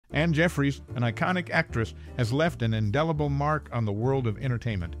Anne Jeffreys, an iconic actress, has left an indelible mark on the world of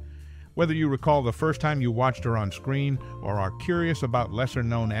entertainment. Whether you recall the first time you watched her on screen or are curious about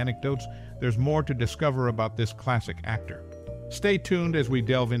lesser-known anecdotes, there's more to discover about this classic actor. Stay tuned as we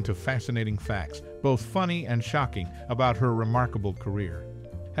delve into fascinating facts, both funny and shocking, about her remarkable career.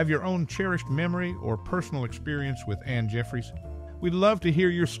 Have your own cherished memory or personal experience with Anne Jeffreys? We'd love to hear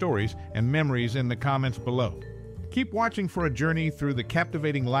your stories and memories in the comments below. Keep watching for a journey through the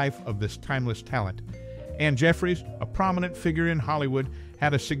captivating life of this timeless talent. Anne Jeffreys, a prominent figure in Hollywood,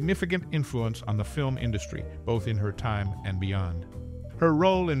 had a significant influence on the film industry, both in her time and beyond. Her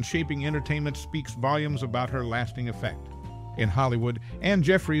role in shaping entertainment speaks volumes about her lasting effect. In Hollywood, Anne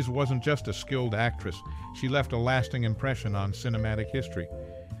Jeffreys wasn't just a skilled actress. She left a lasting impression on cinematic history.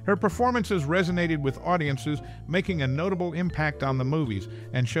 Her performances resonated with audiences, making a notable impact on the movies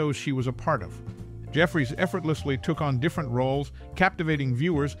and shows she was a part of. Jeffreys effortlessly took on different roles, captivating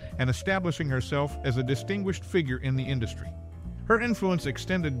viewers and establishing herself as a distinguished figure in the industry. Her influence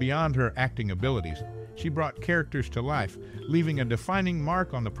extended beyond her acting abilities. She brought characters to life, leaving a defining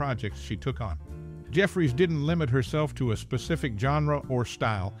mark on the projects she took on. Jeffreys didn't limit herself to a specific genre or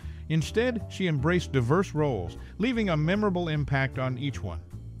style. Instead, she embraced diverse roles, leaving a memorable impact on each one.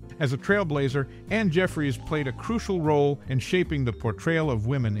 As a trailblazer, Anne Jeffreys played a crucial role in shaping the portrayal of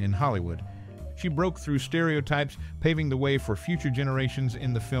women in Hollywood. She broke through stereotypes, paving the way for future generations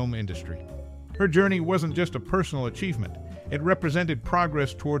in the film industry. Her journey wasn't just a personal achievement. It represented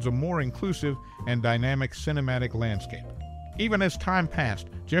progress towards a more inclusive and dynamic cinematic landscape. Even as time passed,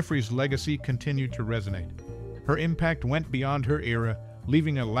 Jeffreys' legacy continued to resonate. Her impact went beyond her era,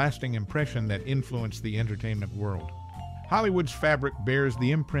 leaving a lasting impression that influenced the entertainment world. Hollywood's fabric bears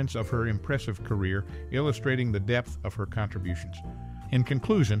the imprints of her impressive career, illustrating the depth of her contributions. In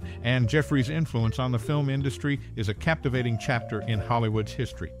conclusion, Anne Jeffreys' influence on the film industry is a captivating chapter in Hollywood's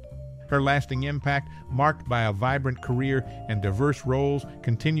history. Her lasting impact, marked by a vibrant career and diverse roles,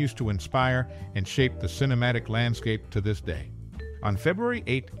 continues to inspire and shape the cinematic landscape to this day. On February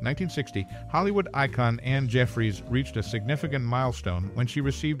 8, 1960, Hollywood icon Anne Jeffreys reached a significant milestone when she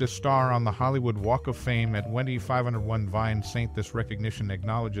received a star on the Hollywood Walk of Fame at 2501 Vine St. This recognition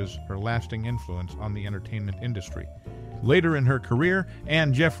acknowledges her lasting influence on the entertainment industry. Later in her career,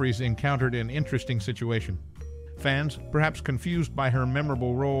 Anne Jeffreys encountered an interesting situation. Fans, perhaps confused by her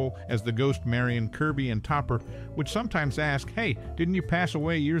memorable role as the ghost Marion Kirby in Topper, would sometimes ask, "Hey, didn't you pass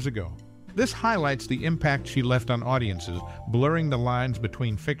away years ago?" This highlights the impact she left on audiences, blurring the lines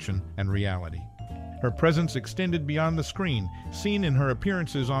between fiction and reality. Her presence extended beyond the screen, seen in her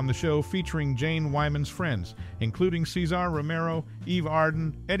appearances on the show featuring Jane Wyman's friends, including Cesar Romero, Eve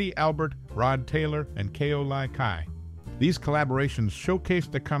Arden, Eddie Albert, Rod Taylor, and Keo Lai Kai. These collaborations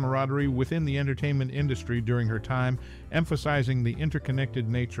showcased the camaraderie within the entertainment industry during her time, emphasizing the interconnected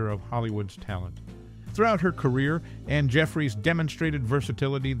nature of Hollywood's talent. Throughout her career, Anne Jeffreys demonstrated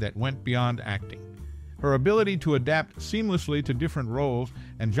versatility that went beyond acting. Her ability to adapt seamlessly to different roles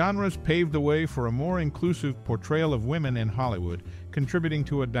and genres paved the way for a more inclusive portrayal of women in Hollywood, contributing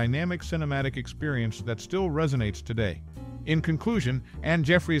to a dynamic cinematic experience that still resonates today. In conclusion, Anne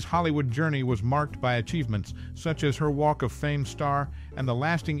Jeffreys' Hollywood journey was marked by achievements such as her Walk of Fame star and the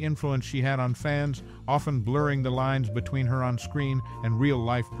lasting influence she had on fans, often blurring the lines between her on-screen and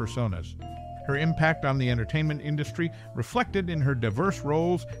real-life personas. Her impact on the entertainment industry, reflected in her diverse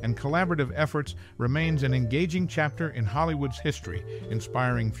roles and collaborative efforts, remains an engaging chapter in Hollywood's history,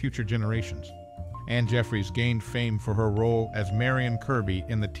 inspiring future generations. Anne Jeffreys gained fame for her role as Marion Kirby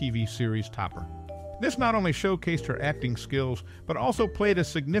in the TV series Topper. This not only showcased her acting skills, but also played a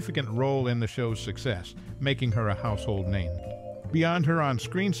significant role in the show's success, making her a household name. Beyond her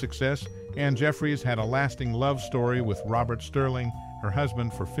on-screen success, Anne Jeffreys had a lasting love story with Robert Sterling, her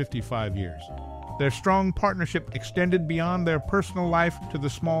husband for 55 years. Their strong partnership extended beyond their personal life to the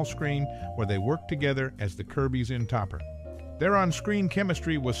small screen, where they worked together as the Kirbys in Topper. Their on-screen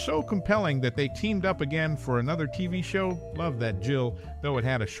chemistry was so compelling that they teamed up again for another TV show, Love That Jill, though it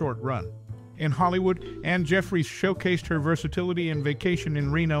had a short run. In Hollywood, Anne Jeffreys showcased her versatility in Vacation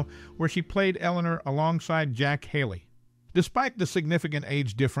in Reno, where she played Eleanor alongside Jack Haley. Despite the significant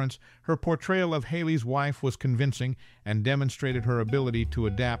age difference, her portrayal of Haley's wife was convincing and demonstrated her ability to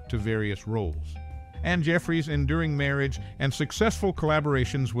adapt to various roles. Anne Jeffreys' enduring marriage and successful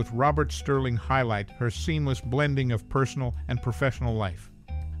collaborations with Robert Sterling highlight her seamless blending of personal and professional life.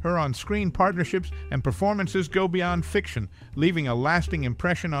 Her on-screen partnerships and performances go beyond fiction, leaving a lasting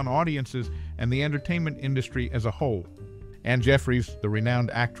impression on audiences and the entertainment industry as a whole. Anne Jeffreys, the renowned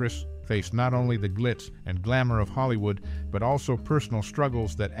actress, faced not only the glitz and glamour of Hollywood, but also personal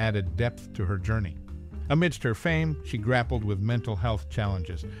struggles that added depth to her journey. Amidst her fame, she grappled with mental health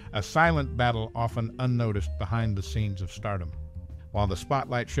challenges, a silent battle often unnoticed behind the scenes of stardom. While the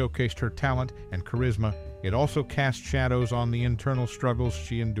spotlight showcased her talent and charisma, it also cast shadows on the internal struggles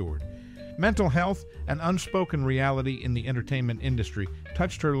she endured. Mental health, an unspoken reality in the entertainment industry,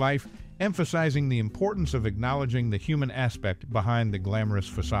 touched her life, emphasizing the importance of acknowledging the human aspect behind the glamorous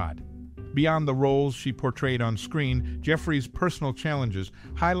facade. Beyond the roles she portrayed on screen, Jeffries' personal challenges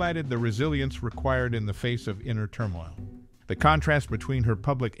highlighted the resilience required in the face of inner turmoil. The contrast between her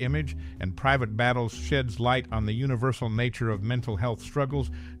public image and private battles sheds light on the universal nature of mental health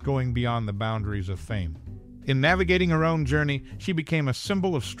struggles going beyond the boundaries of fame. In navigating her own journey, she became a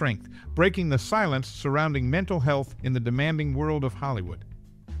symbol of strength, breaking the silence surrounding mental health in the demanding world of Hollywood.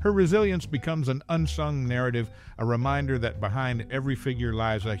 Her resilience becomes an unsung narrative, a reminder that behind every figure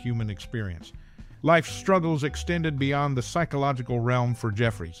lies a human experience. Life's struggles extended beyond the psychological realm for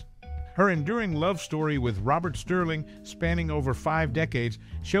Jeffries. Her enduring love story with Robert Sterling, spanning over 5 decades,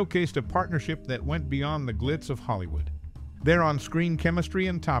 showcased a partnership that went beyond the glitz of Hollywood. Their on-screen chemistry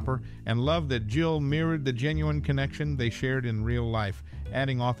and topper, and love that Jill mirrored the genuine connection they shared in real life,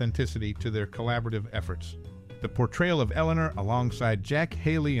 adding authenticity to their collaborative efforts. The portrayal of Eleanor alongside Jack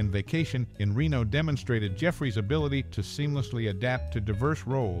Haley in Vacation in Reno demonstrated Jeffries' ability to seamlessly adapt to diverse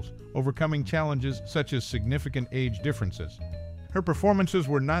roles, overcoming challenges such as significant age differences. Her performances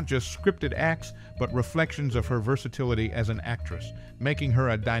were not just scripted acts, but reflections of her versatility as an actress, making her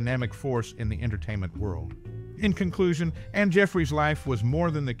a dynamic force in the entertainment world. In conclusion, Anne Jeffries' life was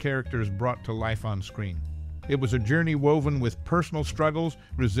more than the characters brought to life on screen. It was a journey woven with personal struggles,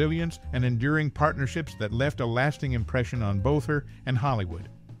 resilience, and enduring partnerships that left a lasting impression on both her and Hollywood.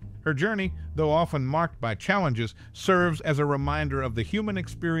 Her journey, though often marked by challenges, serves as a reminder of the human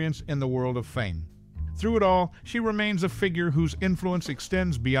experience in the world of fame. Through it all, she remains a figure whose influence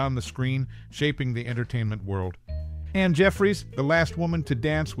extends beyond the screen, shaping the entertainment world. Anne Jeffries, the last woman to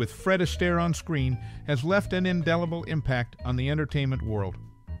dance with Fred Astaire on screen, has left an indelible impact on the entertainment world.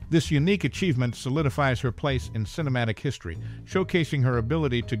 This unique achievement solidifies her place in cinematic history, showcasing her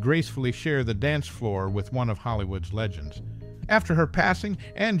ability to gracefully share the dance floor with one of Hollywood's legends. After her passing,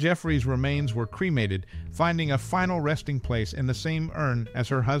 Anne Jeffries' remains were cremated, finding a final resting place in the same urn as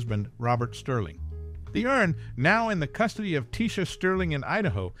her husband, Robert Sterling. The urn, now in the custody of Tisha Sterling in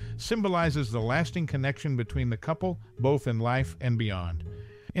Idaho, symbolizes the lasting connection between the couple, both in life and beyond.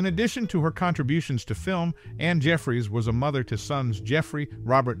 In addition to her contributions to film, Anne Jeffries was a mother to sons Jeffrey,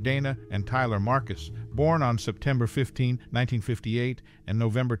 Robert Dana, and Tyler Marcus, born on September 15, 1958, and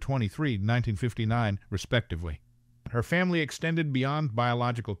November 23, 1959, respectively. Her family extended beyond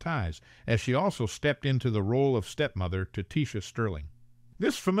biological ties, as she also stepped into the role of stepmother to Tisha Sterling.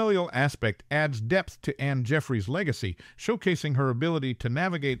 This familial aspect adds depth to Anne Jeffries' legacy, showcasing her ability to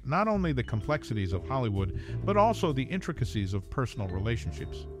navigate not only the complexities of Hollywood, but also the intricacies of personal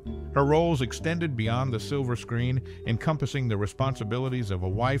relationships. Her roles extended beyond the silver screen, encompassing the responsibilities of a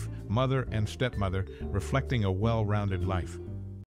wife, mother, and stepmother, reflecting a well-rounded life.